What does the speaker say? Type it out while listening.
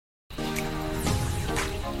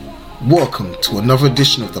Welcome to another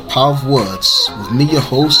edition of The Power of Words with me, your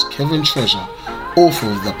host, Kevin Treasure, author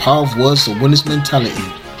of The Power of Words, The Winner's Mentality.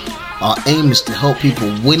 Our aim is to help people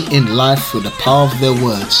win in life through the power of their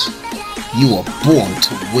words. You are born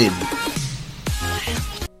to win.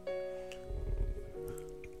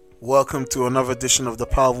 Welcome to another edition of The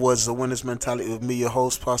Power of Words, The Winner's Mentality with me, your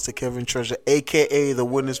host, Pastor Kevin Treasure, aka The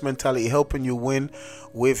Winner's Mentality, helping you win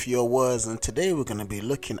with your words. And today we're going to be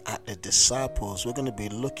looking at the disciples. We're going to be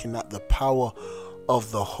looking at the power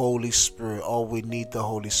of the Holy Spirit. Oh, we need the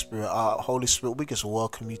Holy Spirit. Holy Spirit, we just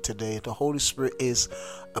welcome you today. The Holy Spirit is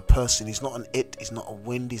a person. He's not an it. He's not a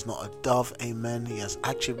wind. He's not a dove. Amen. He has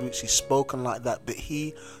attributes. He's spoken like that, but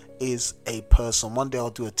he is a person. One day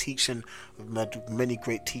I'll do a teaching. We've had many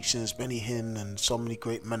great teachings, Benny Hinn and so many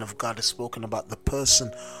great men of God have spoken about the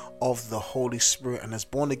person of the Holy Spirit. And as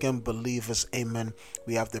born again believers, amen,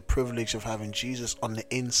 we have the privilege of having Jesus on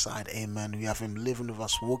the inside, amen. We have him living with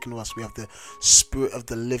us, walking with us. We have the Spirit of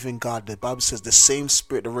the living God. The Bible says the same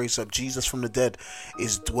Spirit that raised up Jesus from the dead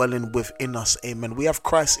is dwelling within us, amen. We have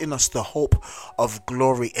Christ in us, the hope of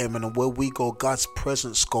glory, amen. And where we go, God's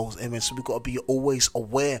presence goes, amen. So we got to be always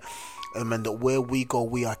aware, amen, that where we go,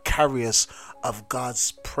 we are carriers of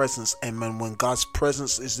God's presence, amen. When God's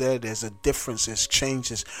presence is there, there's a difference, there's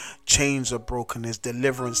changes, chains are broken, there's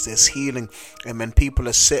deliverance, there's healing, amen. People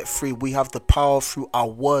are set free. We have the power through our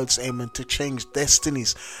words, amen, to change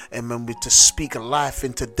destinies, amen. To speak life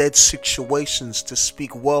into dead situations, to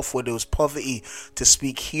speak wealth where there was poverty, to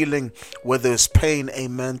speak healing where there was pain,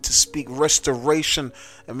 amen, to speak restoration,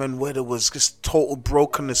 amen, where there was just total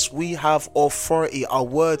brokenness. We have authority. Our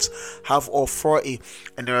words have authority,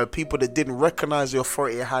 and there are people that didn't recognize the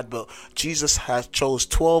authority it had, but Jesus has chose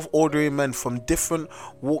 12 ordinary men from different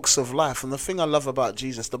walks of life. And the thing I love about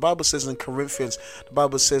Jesus, the Bible says in Corinthians, the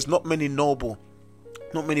Bible says not many noble,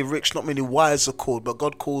 not many rich, not many wise are called, but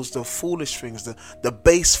God calls the foolish things, the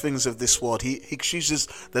base things of this world. He chooses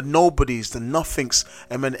the nobodies, the nothings,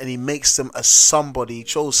 amen, and he makes them a somebody. He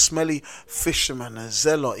chose smelly fishermen, a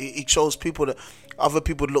zealot. He chose people that other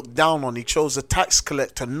people look down on. He chose a tax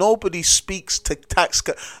collector. Nobody speaks to tax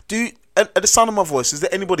collector. At the sound of my voice, is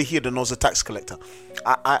there anybody here that knows a tax collector?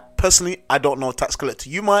 I personally, I don't know a tax collector.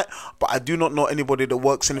 You might, but I do not know anybody that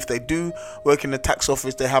works. And if they do work in the tax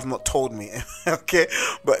office, they have not told me. Okay,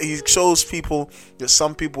 but he shows people that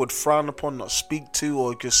some people would frown upon, not speak to,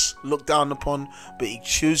 or just look down upon. But he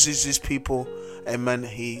chooses his people, amen.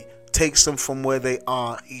 He takes them from where they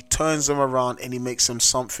are, he turns them around, and he makes them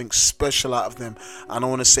something special out of them. And I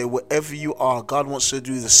want to say, wherever you are, God wants to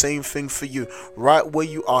do the same thing for you. Right where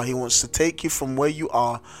you are, he wants to take you from where you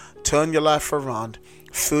are, turn your life around,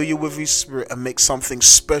 fill you with his Spirit, and make something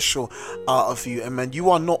special out of you. Amen. You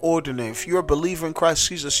are not ordinary. If you're a believer in Christ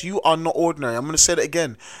Jesus, you are not ordinary. I'm going to say that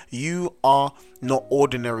again. You are not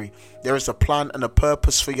ordinary. There is a plan and a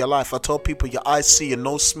purpose for your life. I tell people, your eyes see, your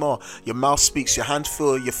nose smell, your mouth speaks, your hands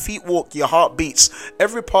feel, your feet walk, your heart beats.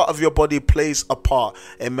 Every part of your body plays a part.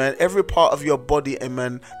 Amen. Every part of your body,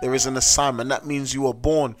 amen, there is an assignment. That means you are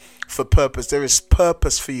born for purpose. There is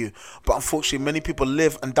purpose for you. But unfortunately, many people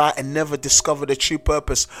live and die and never discover the true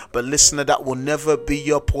purpose. But listen, that will never be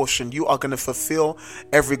your portion. You are going to fulfill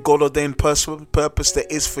every God-ordained purpose there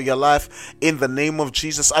is for your life. In the name of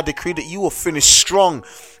Jesus, I decree that you will finish strong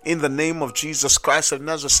in the name of Jesus Christ of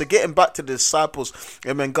Nazareth. So getting back to the disciples,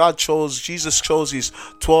 amen, Jesus chose his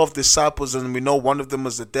 12 disciples, and we know one of them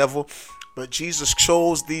was the devil, but Jesus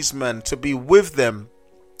chose these men to be with them.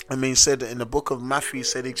 I mean, he said in the book of Matthew, he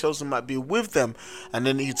said he chose them might be with them, and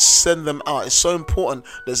then he'd send them out. It's so important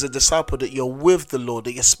as a disciple that you're with the Lord,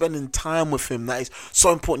 that you're spending time with him. That is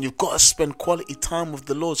so important. You've got to spend quality time with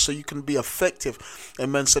the Lord so you can be effective.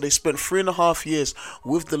 Amen. So they spent 3.5 years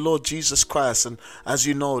with the Lord Jesus Christ, and as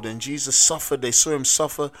you know, then Jesus suffered. They saw him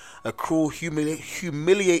suffer a cruel,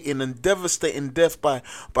 humiliating and devastating death by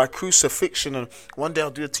crucifixion. And one day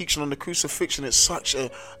I'll do a teaching on the crucifixion. It's such a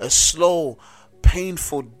slow,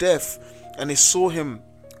 painful death, and they saw him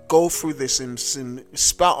go through this and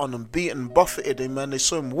spat on and beaten, buffeted, amen. They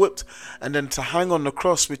saw him whipped, and then to hang on the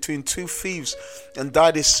cross between two thieves and die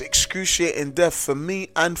this excruciating death for me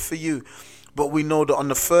and for you. But we know that on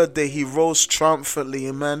the third day he rose triumphantly,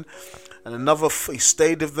 amen. And he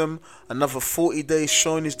stayed with them another 40 days,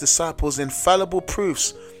 showing his disciples infallible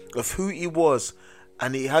proofs of who he was,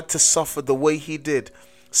 and he had to suffer the way he did,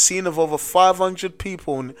 seen of over 500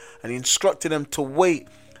 people, and he instructed them to wait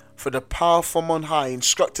for the power from on high. He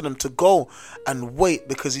instructed them to go and wait,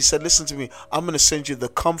 because he said, listen to me, I'm going to send you the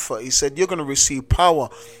comfort. He said, you're going to receive power.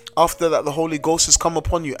 After that, the Holy Ghost has come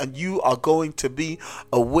upon you, and you are going to be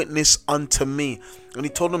a witness unto me. And he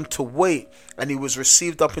told them to wait, and he was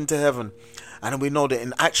received up into heaven. And we know that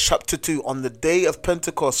in Acts chapter 2, on the day of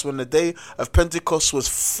Pentecost, when the day of Pentecost was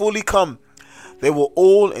fully come, they were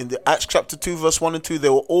all, in the Acts chapter 2 verse 1 and 2, they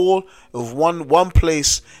were all of one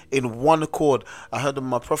place in one accord. I heard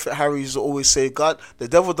my prophet Harry used to always say, God, the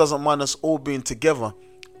devil doesn't mind us all being together,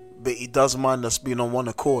 but he does mind us being on one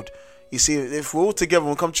accord. You see, if we're all together,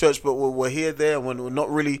 we come to church, but we're here, there, and when we're not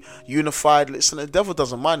really unified, listen, the devil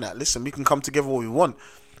doesn't mind that. Listen, we can come together what we want.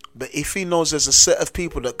 But if he knows there's a set of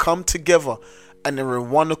people that come together and they're in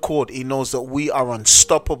one accord, he knows that we are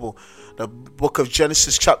unstoppable. The book of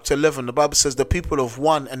Genesis chapter 11, the Bible says the people of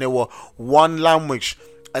one, and they were one language,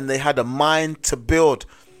 and they had a mind to build.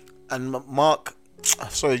 And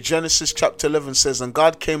Genesis chapter 11 says, and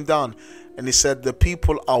God came down and he said, the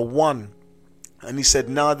people are one. And he said,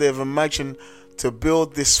 now they've imagined to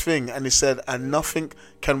build this thing. And he said, and nothing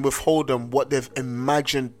can withhold them what they've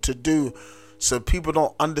imagined to do. So people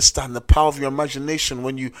don't understand the power of your imagination.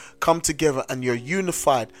 When you come together and you're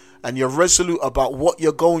unified and you're resolute about what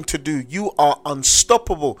you're going to do, you are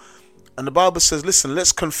unstoppable. And the Bible says, listen,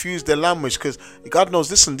 let's confuse their language, because God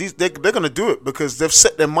knows, listen, they're going to do it because they've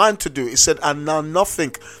set their mind to do it. He said, and now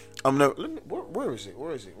nothing. Where is it?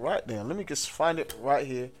 Where is it? Right there. Let me just find it right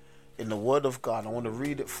here in the Word of God. I want to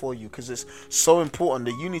read it for you because it's so important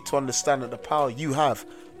that you need to understand that the power you have.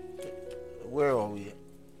 Where are we?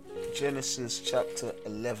 Genesis chapter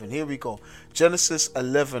 11. Here we go. Genesis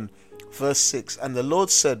 11 verse 6. And the Lord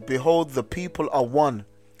said, behold, the people are one,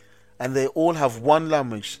 and they all have one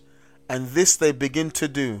language, and this they begin to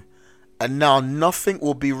do. And now nothing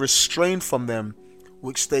will be restrained from them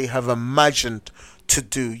which they have imagined to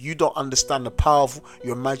do. You don't understand the power of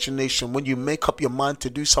your imagination. When you make up your mind to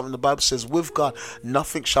do something, the Bible says, with God,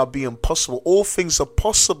 nothing shall be impossible. All things are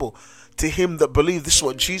possible to him that believe. This is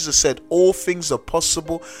what Jesus said. All things are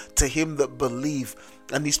possible to him that believe.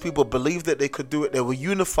 And these people believed that they could do it. They were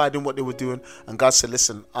unified in what they were doing. And God said,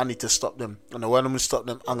 listen, I need to stop them. And when I'm going to stop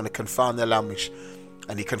them, I'm going to confound their language.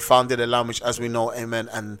 And he confounded their language, as we know, amen.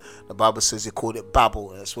 And the Bible says he called it Babel.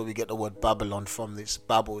 That's where we get the word Babylon from. This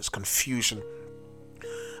Babel is confusion.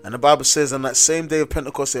 And the Bible says on that same day of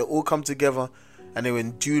Pentecost, they all come together and they were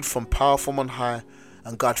endued from power from on high.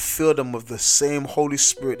 And God filled them with the same Holy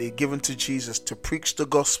Spirit they had given to Jesus to preach the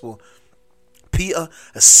gospel. Peter,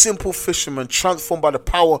 a simple fisherman transformed by the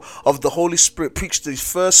power of the Holy Spirit, preached his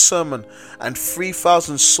first sermon, and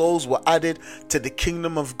 3,000 souls were added to the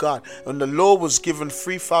kingdom of God. When the law was given,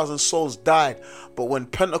 3,000 souls died, but when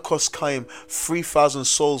Pentecost came, 3,000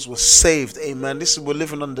 souls were saved. Amen. We're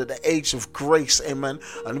living under the age of grace. Amen.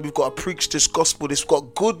 And we've got to preach this gospel. It's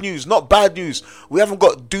got good news, not bad news. We haven't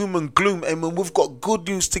got doom and gloom. Amen. We've got good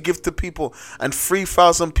news to give to people, and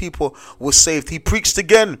 3,000 people were saved. He preached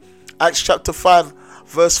again. Acts chapter 5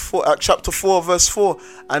 verse 4, chapter 4 verse 4,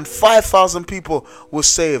 and 5,000 people were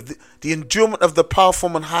saved. The endurement of the power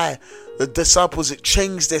from on high, the disciples, it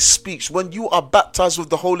changed their speech. When you are baptized with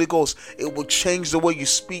the Holy Ghost, it will change the way you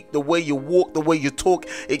speak, the way you walk, the way you talk.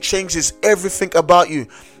 It changes everything about you.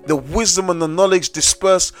 The wisdom and the knowledge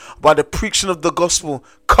dispersed by the preaching of the gospel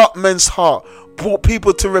cut men's heart, brought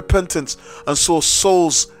people to repentance, and saw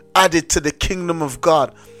souls added to the kingdom of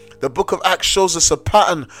God. The book of Acts shows us a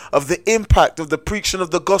pattern of the impact of the preaching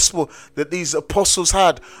of the gospel that these apostles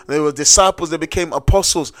had. They were disciples, they became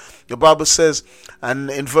apostles. The Bible says,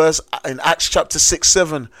 and in Acts chapter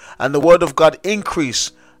 6-7, and the word of God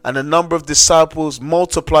increased, and the number of disciples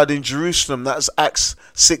multiplied in Jerusalem. That's Acts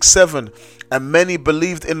 6-7. And many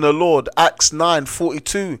believed in the Lord. Acts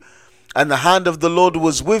 9:42. And the hand of the Lord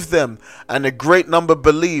was with them, and a great number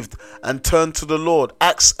believed and turned to the Lord.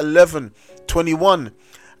 Acts 11:21.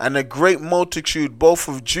 And a great multitude, both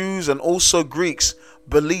of Jews and also Greeks,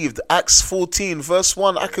 believed. Acts 14 verse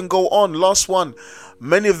 1. I can go on. Last one.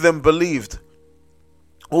 Many of them believed.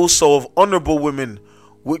 Also of honorable women,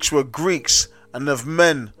 which were Greeks, and of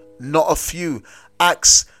men, not a few.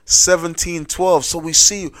 Acts 17:12. So we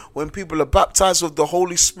see when people are baptized with the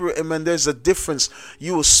Holy Spirit, amen, there's a difference.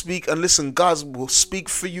 You will speak, and listen, God will speak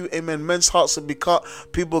for you, amen. Men's hearts will be cut.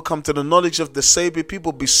 People will come to the knowledge of the Savior.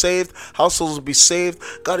 People will be saved. Households will be saved.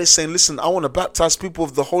 God is saying, listen, I want to baptize people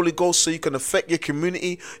with the Holy Ghost so you can affect your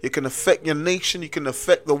community, you can affect your nation, you can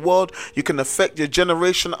affect the world, you can affect your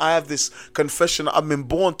generation. I have this confession. I've been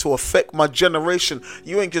born to affect my generation.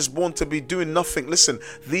 You ain't just born to be doing nothing. Listen,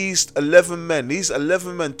 these 11 men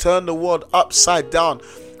turn the world upside down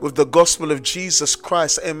with the gospel of Jesus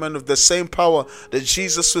Christ, amen, of the same power that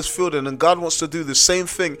Jesus was filled in. And God wants to do the same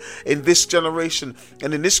thing in this generation.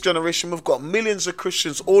 And in this generation, we've got millions of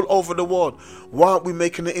Christians all over the world. Why aren't we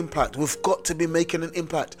making an impact? We've got to be making an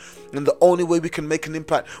impact. And the only way we can make an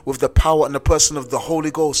impact with the power and the person of the Holy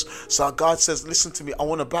Ghost. So our God says, listen to me, I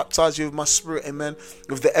want to baptize you with my spirit, amen,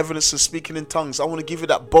 with the evidence of speaking in tongues. I want to give you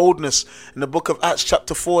that boldness. In the book of Acts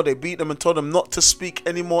chapter 4, they beat them and told them not to speak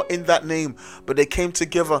anymore in that name. But they came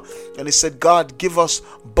together and they said, God, give us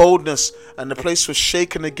boldness. And the place was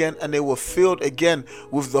shaken again, and they were filled again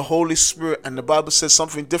with the Holy Spirit. And the Bible says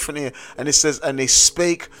something different here. And it says, and they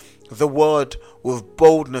spake the word with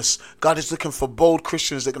boldness. God is looking for bold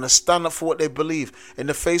Christians that are going to stand up for what they believe in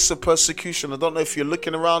the face of persecution. I don't know if you're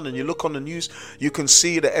looking around and you look on the news, you can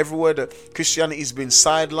see that everywhere that Christianity has been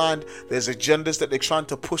sidelined, there's agendas that they're trying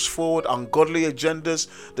to push forward, ungodly agendas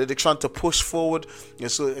that they're trying to push forward.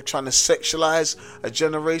 So they're trying to sexualize a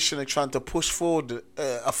generation, they're trying to push forward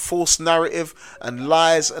a false narrative and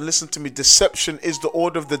lies. And listen to me, deception is the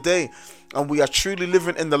order of the day. And we are truly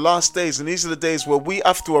living in the last days. And these are the days where we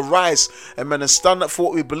have to arise, amen, and stand up for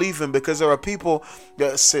what we believe in. Because there are people,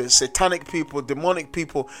 satanic people, demonic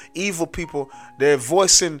people, evil people, they're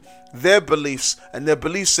voicing their beliefs, and their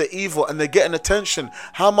beliefs are evil, and they're getting attention.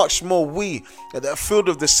 How much more we that are filled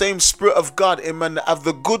with the same Spirit of God, amen, that have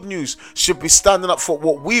the good news, should be standing up for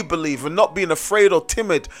what we believe and not being afraid or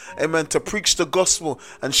timid, amen, to preach the gospel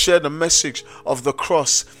and share the message of the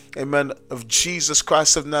cross, amen, of Jesus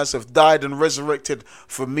Christ of Nazareth, died and resurrected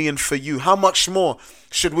for me and for you. How much more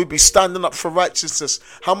should we be standing up for righteousness?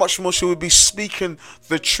 How much more should we be speaking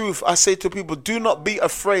the truth? I say to people, do not be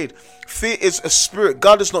afraid. Fear is a spirit.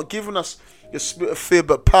 God has not given us the spirit of fear,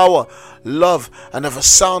 but power, love, and of a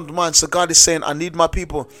sound mind. So God is saying, I need my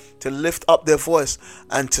people to lift up their voice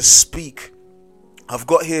and to speak. I've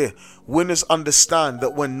got here, winners understand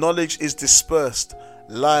that when knowledge is dispersed,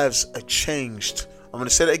 lives are changed. I'm going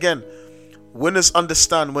to say that again. Winners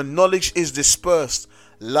understand when knowledge is dispersed,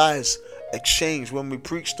 lives are changed. When we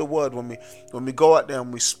preach the word, when we go out there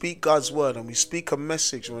and we speak God's word and we speak a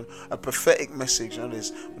message, a prophetic message, and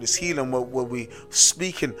there's healing where we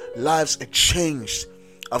speaking, lives are changed.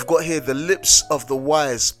 I've got here, the lips of the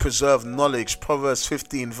wise preserve knowledge. Proverbs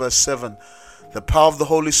 15 verse 7. The power of the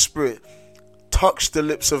Holy Spirit touched the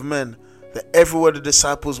lips of men, that everywhere the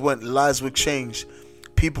disciples went, lives were changed.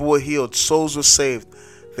 People were healed, souls were saved.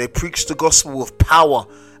 They preached the gospel with power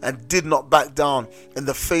and did not back down. In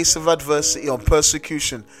the face of adversity and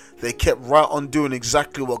persecution, they kept right on doing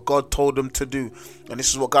exactly what God told them to do. And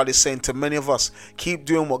this is what God is saying to many of us. Keep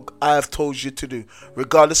doing what I have told you to do.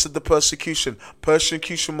 Regardless of the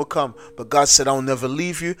persecution will come. But God said, I'll never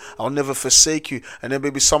leave you. I'll never forsake you. And there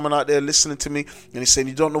may be someone out there listening to me and he's saying,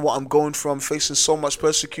 you don't know what I'm going through. I'm facing so much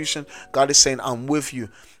persecution. God is saying, I'm with you.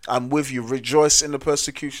 I'm with you. Rejoice in the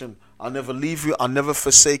persecution. I'll never leave you. I'll never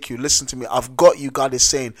forsake you. Listen to me. I've got you, God is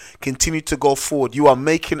saying. Continue to go forward. You are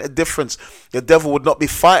making a difference. The devil would not be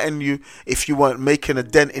fighting you if you weren't making a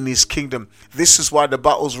dent in his kingdom. This is why the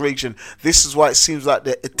battle's raging. This is why it seems like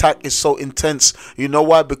the attack is so intense. You know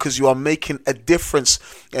why? Because you are making a difference.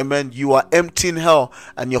 Amen. You are empty in hell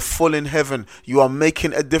and you're full in heaven. You are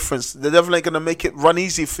making a difference. The devil ain't going to make it run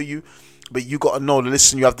easy for you. But you got to know,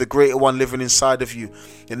 listen, you have the greater one living inside of you.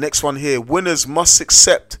 The next one here, winners must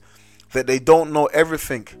accept that they don't know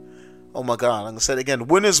everything. Oh my God, I'm going to say it again.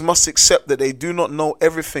 Winners must accept that they do not know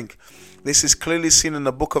everything. This is clearly seen in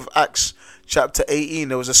the book of Acts, chapter 18.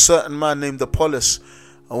 There was a certain man named Apollos.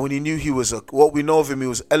 And when he knew he was, what we know of him, he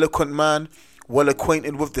was an eloquent man, well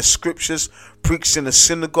acquainted with the scriptures, preached in a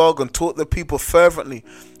synagogue and taught the people fervently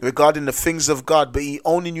regarding the things of God. But he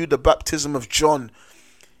only knew the baptism of John.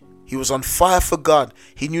 He was on fire for God.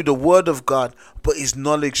 He knew the word of God, but his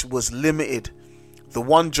knowledge was limited. The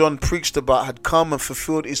one John preached about had come and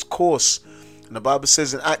fulfilled his course. And the Bible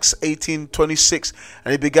says in Acts 18:26,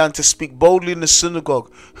 and he began to speak boldly in the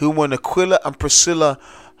synagogue, whom when Aquila and Priscilla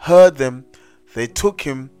heard them, they took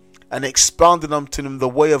him and expounded unto them the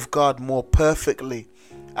way of God more perfectly.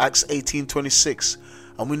 Acts 18:26.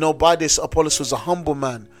 And we know by this Apollos was a humble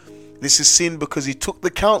man. This is seen because he took the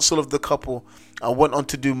counsel of the couple and went on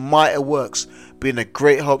to do mighty works, being a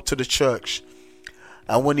great help to the church.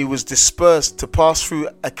 And when he was dispersed to pass through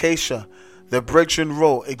Acacia, the brethren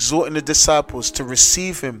wrote, exhorting the disciples to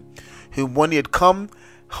receive him, whom when he had come,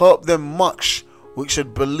 helped them much, which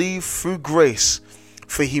had believed through grace.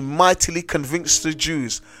 For he mightily convinced the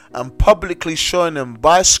Jews, and publicly showing them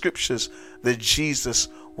by scriptures that Jesus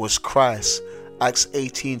was Christ. Acts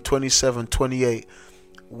 18:27-28.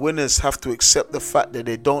 Winners have to accept the fact that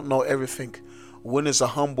they don't know everything. Winners are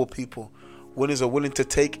humble people. Winners are willing to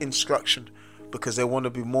take instruction because they want to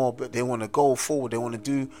be more, but they want to go forward. They want to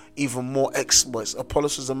do even more exploits.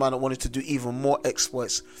 Apollos was a man that wanted to do even more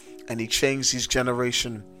exploits, and he changed his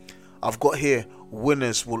generation. I've got here,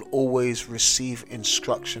 winners will always receive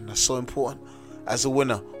instruction. That's so important. As a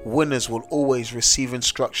winner, winners will always receive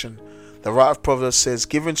instruction. The writer of Proverbs says,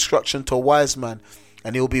 give instruction to a wise man,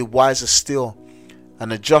 and he will be wiser still.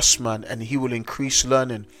 And a just man, and he will increase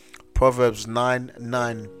learning. Proverbs 9:9.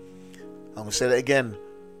 I'm going to say that again.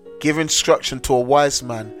 Give instruction to a wise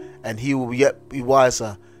man, and he will yet be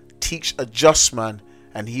wiser. Teach a just man,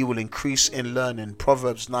 and he will increase in learning.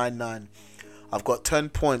 Proverbs 9:9. I've got 10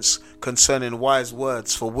 points concerning wise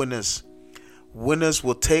words for winners. Winners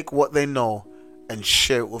will take what they know and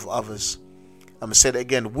share it with others. I'm going to say that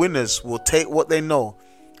again. Winners will take what they know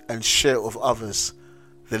and share it with others.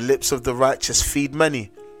 The lips of the righteous feed many,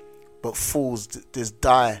 but fools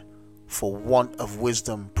die for want of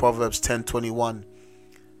wisdom. Proverbs 10:21.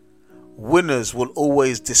 Winners will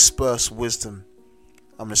always disperse wisdom.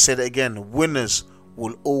 I'm going to say that again. Winners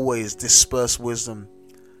will always disperse wisdom.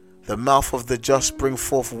 The mouth of the just bring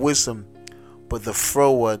forth wisdom, but the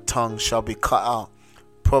froward tongue shall be cut out.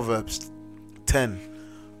 Proverbs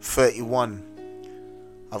 10:31.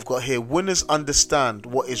 I've got here, winners understand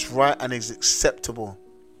what is right and is acceptable.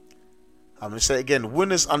 I'm going to say it again.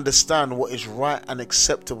 Winners understand what is right and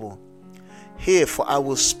acceptable. Hear, for I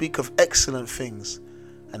will speak of excellent things,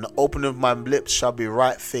 and the opening of my lips shall be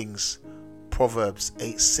right things. Proverbs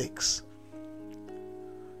 8:6.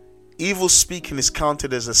 Evil speaking is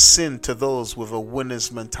counted as a sin to those with a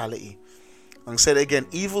winner's mentality. I'm going to say it again.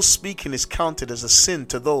 Evil speaking is counted as a sin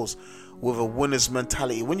to those with a winner's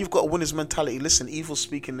mentality. When you've got a winner's mentality, listen, evil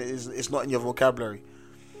speaking is not in your vocabulary.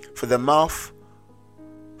 For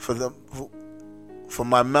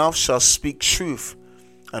my mouth shall speak truth,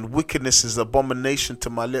 and wickedness is abomination to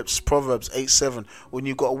my lips. Proverbs 8:7. When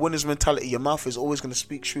you've got a winner's mentality, your mouth is always going to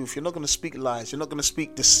speak truth. You're not going to speak lies. You're not going to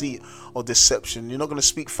speak deceit or deception. You're not going to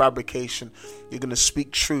speak fabrication. You're going to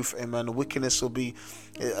speak truth. Amen. Wickedness will be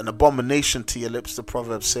an abomination to your lips, the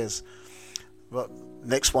proverb says. But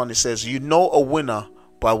next one, it says, you know a winner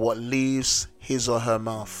by what leaves his or her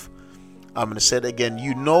mouth. I'm going to say it again.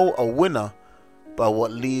 You know a winner by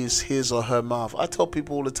what leaves his or her mouth. I tell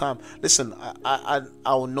people all the time, listen, I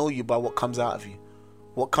will know you by what comes out of you.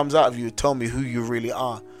 What comes out of you will tell me who you really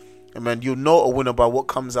are. Amen. You'll know a winner by what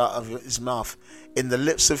comes out of his mouth. In the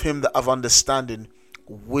lips of him that have understanding,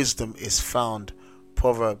 wisdom is found.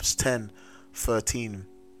 Proverbs 10:13.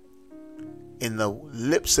 In the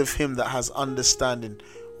lips of him that has understanding,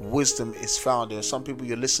 wisdom is found. There are some people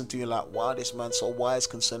you listen to, you're like, wow, this man's so wise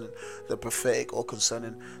concerning the prophetic, or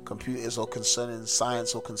concerning computers, or concerning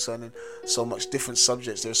science, or concerning so much different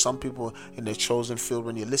subjects. There are some people in their chosen field,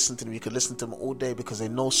 when you listen to them, you can listen to them all day because they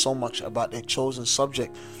know so much about their chosen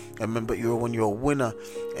subject. Amen. But when you're a winner,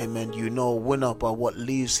 amen, you know a winner by what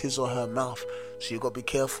leaves his or her mouth. So you got to be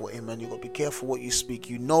careful, amen. You got to be careful what you speak.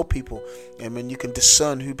 You know people, amen. You can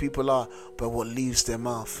discern who people are by what leaves their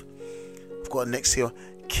mouth. I've got next here.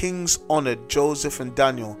 Kings honored Joseph and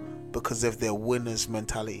Daniel because of their winner's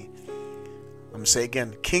mentality. I'm going to say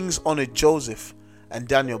again. Kings honored Joseph and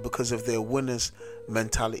Daniel because of their winner's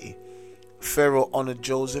mentality. Pharaoh honored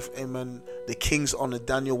Joseph, amen. The kings honored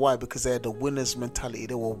Daniel. Why? Because they had the winner's mentality.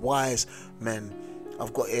 They were wise men.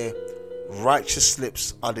 I've got here. Righteous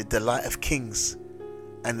lips are the delight of kings,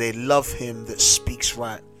 and they love him that speaks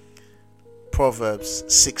right. Proverbs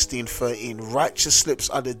 16:13. Righteous lips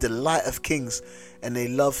are the delight of kings, and they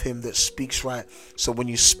love him that speaks right. So when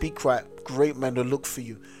you speak right, great men will look for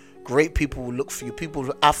you. Great people will look for you. People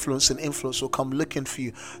with affluence and influence will come looking for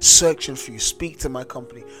you, searching for you. Speak to my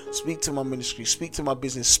company, speak to my ministry, speak to my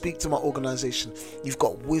business, speak to my organization. You've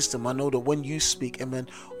got wisdom. I know that when you speak, amen,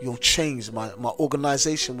 you'll change. My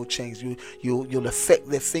organization will change. You'll affect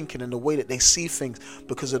their thinking and the way that they see things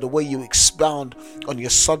because of the way you expound on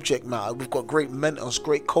your subject matter. We've got great mentors,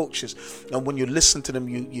 great coaches, and when you listen to them,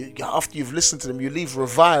 you after you've listened to them, you leave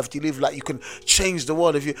revived. You leave like you can change the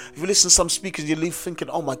world. If you listen to some speakers, you leave thinking,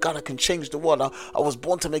 oh my God, I can change the world. I was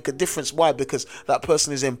born to make a difference. Why? Because that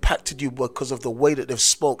person has impacted you because of the way that they've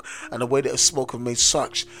spoke, and the way that they've spoken have made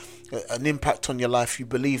such an impact on your life. You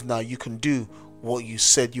believe now you can do what you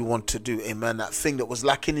said you want to do. Amen. That thing that was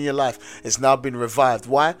lacking in your life has now been revived.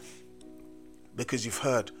 Why? Because you've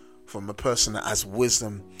heard from a person that has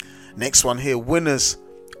wisdom. Next one here. Winners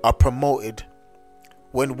are promoted.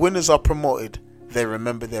 When winners are promoted, they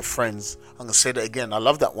remember their friends. I'm going to say that again. I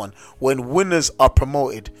love that one. When winners are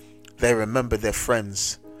promoted, they remember their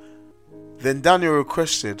friends. Then Daniel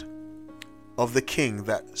requested of the king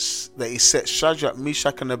that he set Shadrach,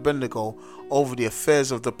 Meshach, and Abednego over the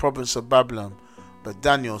affairs of the province of Babylon, but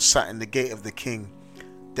Daniel sat in the gate of the king.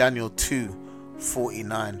 Daniel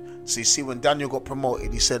 2:49. So you see, when Daniel got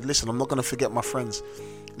promoted, he said, listen, I'm not going to forget my friends.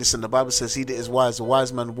 Listen, the Bible says he that is wise, a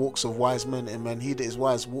wise man walks of wise men. Amen. He that is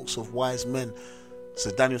wise walks of wise men. So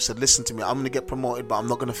Daniel said, listen to me, I'm going to get promoted, but I'm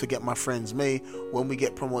not going to forget my friends. When we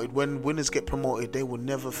get promoted, when winners get promoted, they will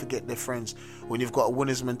never forget their friends. When you've got a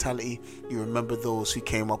winner's mentality, you remember those who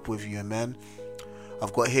came up with you. Amen.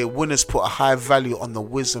 I've got here, winners put a high value on the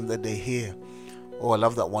wisdom that they hear. Oh, I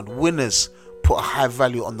love that one. Winners put a high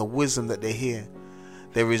value on the wisdom that they hear.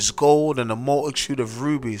 There is gold and a multitude of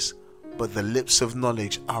rubies, but the lips of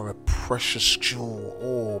knowledge are a precious jewel.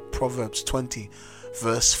 Oh, Proverbs 20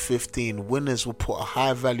 verse 15. Winners will put a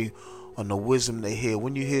high value on the wisdom they hear.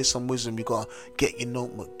 When you hear some wisdom, you gotta get your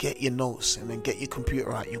notebook, get your notes, and then get your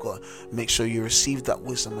computer out. You gotta make sure you receive that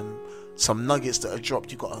wisdom, and some nuggets that are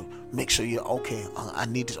dropped, you gotta make sure you're okay. I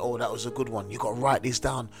need this. Oh, that was a good one. You gotta write this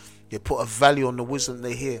down. You put a value on the wisdom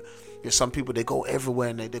they hear. There's some people, they go everywhere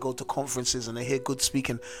and they go to conferences and they hear good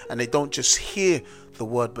speaking, and they don't just hear the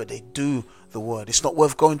word, but they do the word. It's not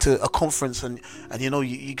worth going to a conference and you know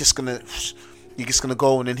you're just gonna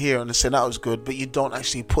go in and hear and say that was good, but you don't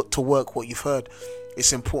actually put to work what you've heard.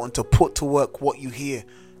 It's important to put to work what you hear.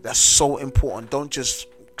 That's so important. Don't just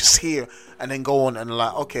hear and then go on and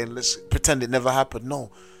like, okay, let's pretend it never happened.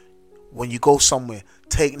 No. When you go somewhere,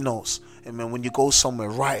 take notes. And then when you go somewhere,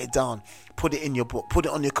 write it down. Put it in your book. Put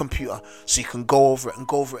it on your computer so you can go over it and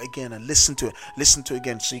go over it again and listen to it. Listen to it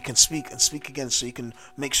again so you can speak and speak again, so you can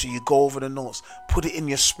make sure you go over the notes. Put it in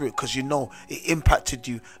your spirit, because you know it impacted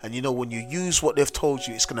you. And you know when you use what they've told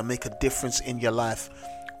you, it's going to make a difference in your life.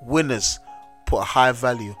 Winners put a high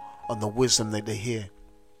value on the wisdom that they hear.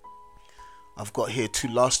 I've got here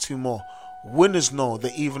last two more. Winners know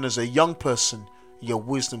that even as a young person, your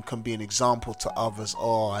wisdom can be an example to others.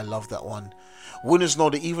 Oh, I love that one. Winners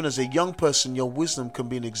know that even as a young person, your wisdom can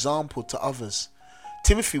be an example to others.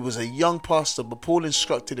 Timothy was a young pastor, but Paul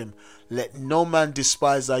instructed him, let no man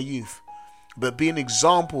despise thy youth, but be an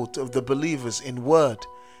example of the believers in word,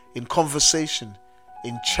 in conversation,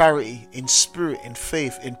 in charity, in spirit, in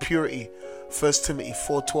faith, in purity. 1 Timothy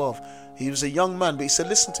 4:12. He was a young man, but he said,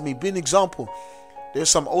 listen to me, be an example. There's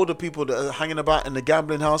some older people that are hanging about in the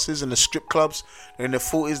gambling houses and the strip clubs. They're in their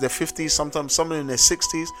 40s, their 50s, sometimes some in their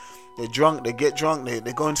 60s. They're drunk, they get drunk,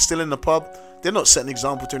 they're going still in the pub. They're not setting an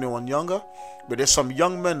example to anyone younger. But there's some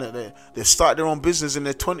young men that they've started their own business in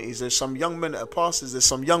their 20s. There's some young men that are pastors. There's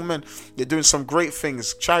some young men, they're doing some great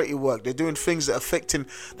things, charity work. They're doing things that are affecting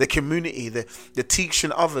the community. They're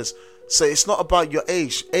teaching others. So it's not about your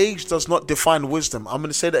age. Age does not define wisdom. I'm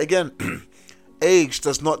going to say that again. Age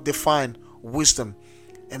does not define wisdom.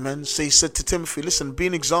 Amen. So he said to Timothy, listen, be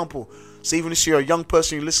an example. So even if you're a young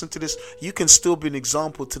person, you listen to this, you can still be an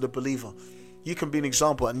example to the believer. You can be an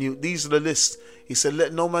example. And these are the lists. He said,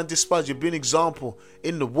 let no man despise you. Be an example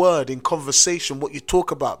in the word, in conversation, what you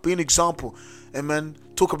talk about. Be an example. Amen.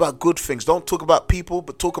 Talk about good things. Don't talk about people,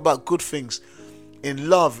 but talk about good things. In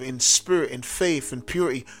love, in spirit, in faith, in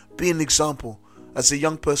purity. Be an example. As a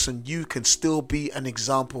young person, you can still be an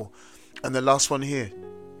example. And the last one here.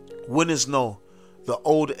 Winners know the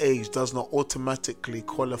old age does not automatically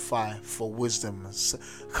qualify for wisdom. It's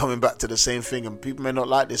coming back to the same thing, and people may not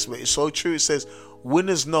like this, but it's so true. It says,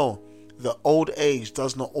 winners know the old age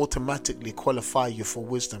does not automatically qualify you for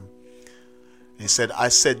wisdom. He said, I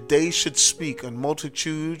said they should speak, and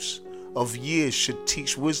multitudes of years should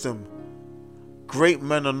teach wisdom. Great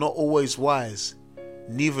men are not always wise,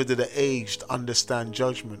 neither do the aged understand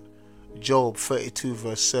judgment. Job 32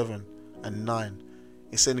 verse 7 and 9.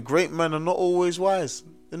 He said, great men are not always wise.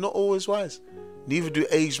 They're not always wise. Neither do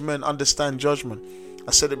aged men understand judgment.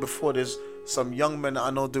 I said it before, there's some young men that I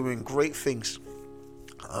know doing great things,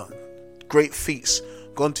 great feats,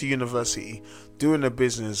 gone to university, doing a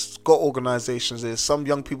business, got organizations. There's some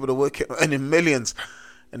young people that work earning millions,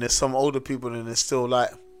 and there's some older people and they're still like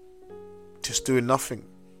just doing nothing.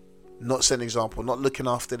 Not setting an example, not looking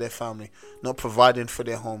after their family, not providing for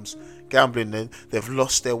their homes, gambling. They've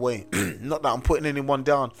lost their way. Not that I'm putting anyone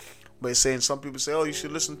down, but it's saying some people say, oh, you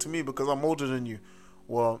should listen to me because I'm older than you.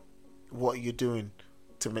 Well, what are you doing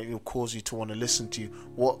to make it cause you to want to listen to you?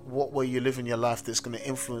 What way you living your life that's going to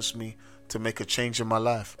influence me to make a change in my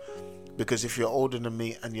life? Because if you're older than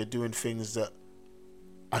me and you're doing things that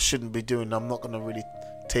I shouldn't be doing, I'm not going to really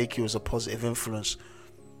take you as a positive influence.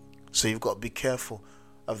 So you've got to be careful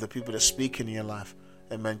of the people that speak in your life.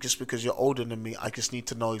 And man, just because you're older than me, I just need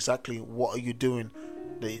to know exactly what are you doing.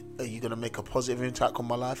 Are you going to make a positive impact on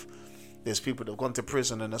my life? There's people that have gone to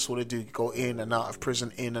prison and that's what they do, go in and out of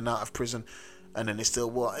prison, in and out of prison. And then they still,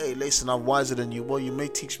 well, hey, listen, I'm wiser than you. Well, you may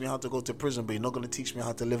teach me how to go to prison, but you're not going to teach me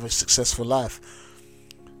how to live a successful life.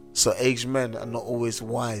 So aged men are not always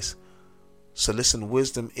wise. So listen,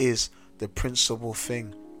 wisdom is the principal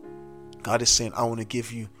thing. God is saying, I want to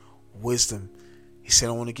give you wisdom. He said,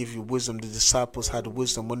 I want to give you wisdom. The disciples had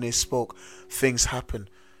wisdom. When they spoke, things happen.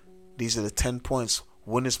 These are the 10 points,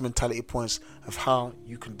 winners mentality points of how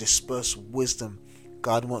you can disperse wisdom.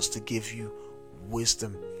 God wants to give you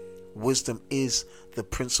wisdom. Wisdom is the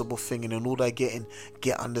principal thing, and in all that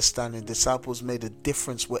get understanding. Disciples made a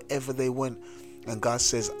difference wherever they went, and God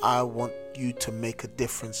says, I want you to make a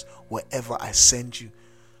difference wherever I send you.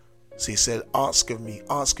 So he said, ask of me.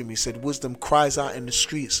 He said, wisdom cries out in the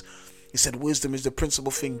streets. He said, wisdom is the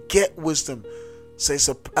principal thing. Get wisdom. So it's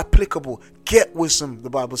applicable. Get wisdom, the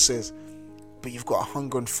Bible says. But you've got a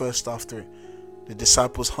hunger and thirst after it. The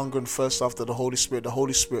disciples hunger and thirst after the Holy Spirit. The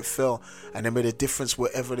Holy Spirit fell and they made a difference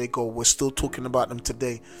wherever they go. We're still talking about them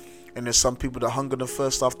today. And there's some people that hunger and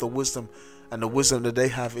thirst after wisdom, and the wisdom that they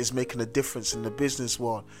have is making a difference in the business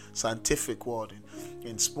world, scientific world,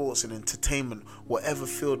 in sports and entertainment, whatever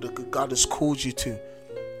field that God has called you to.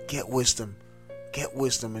 Get wisdom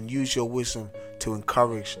and use your wisdom to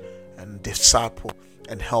encourage and disciple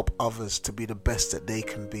and help others to be the best that they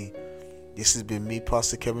can be. This has been me,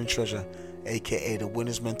 Pastor Kevin Treasure, aka the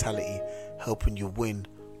Winner's Mentality, helping you win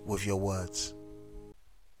with your words.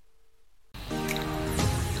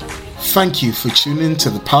 Thank you for tuning in to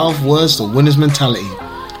the Power of Words, the Winner's Mentality.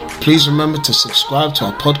 Please remember to subscribe to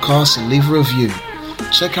our podcast and leave a review.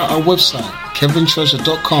 Check out our website,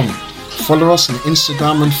 kevintreasure.com. Follow us on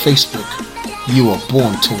Instagram and Facebook. You are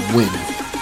born to win.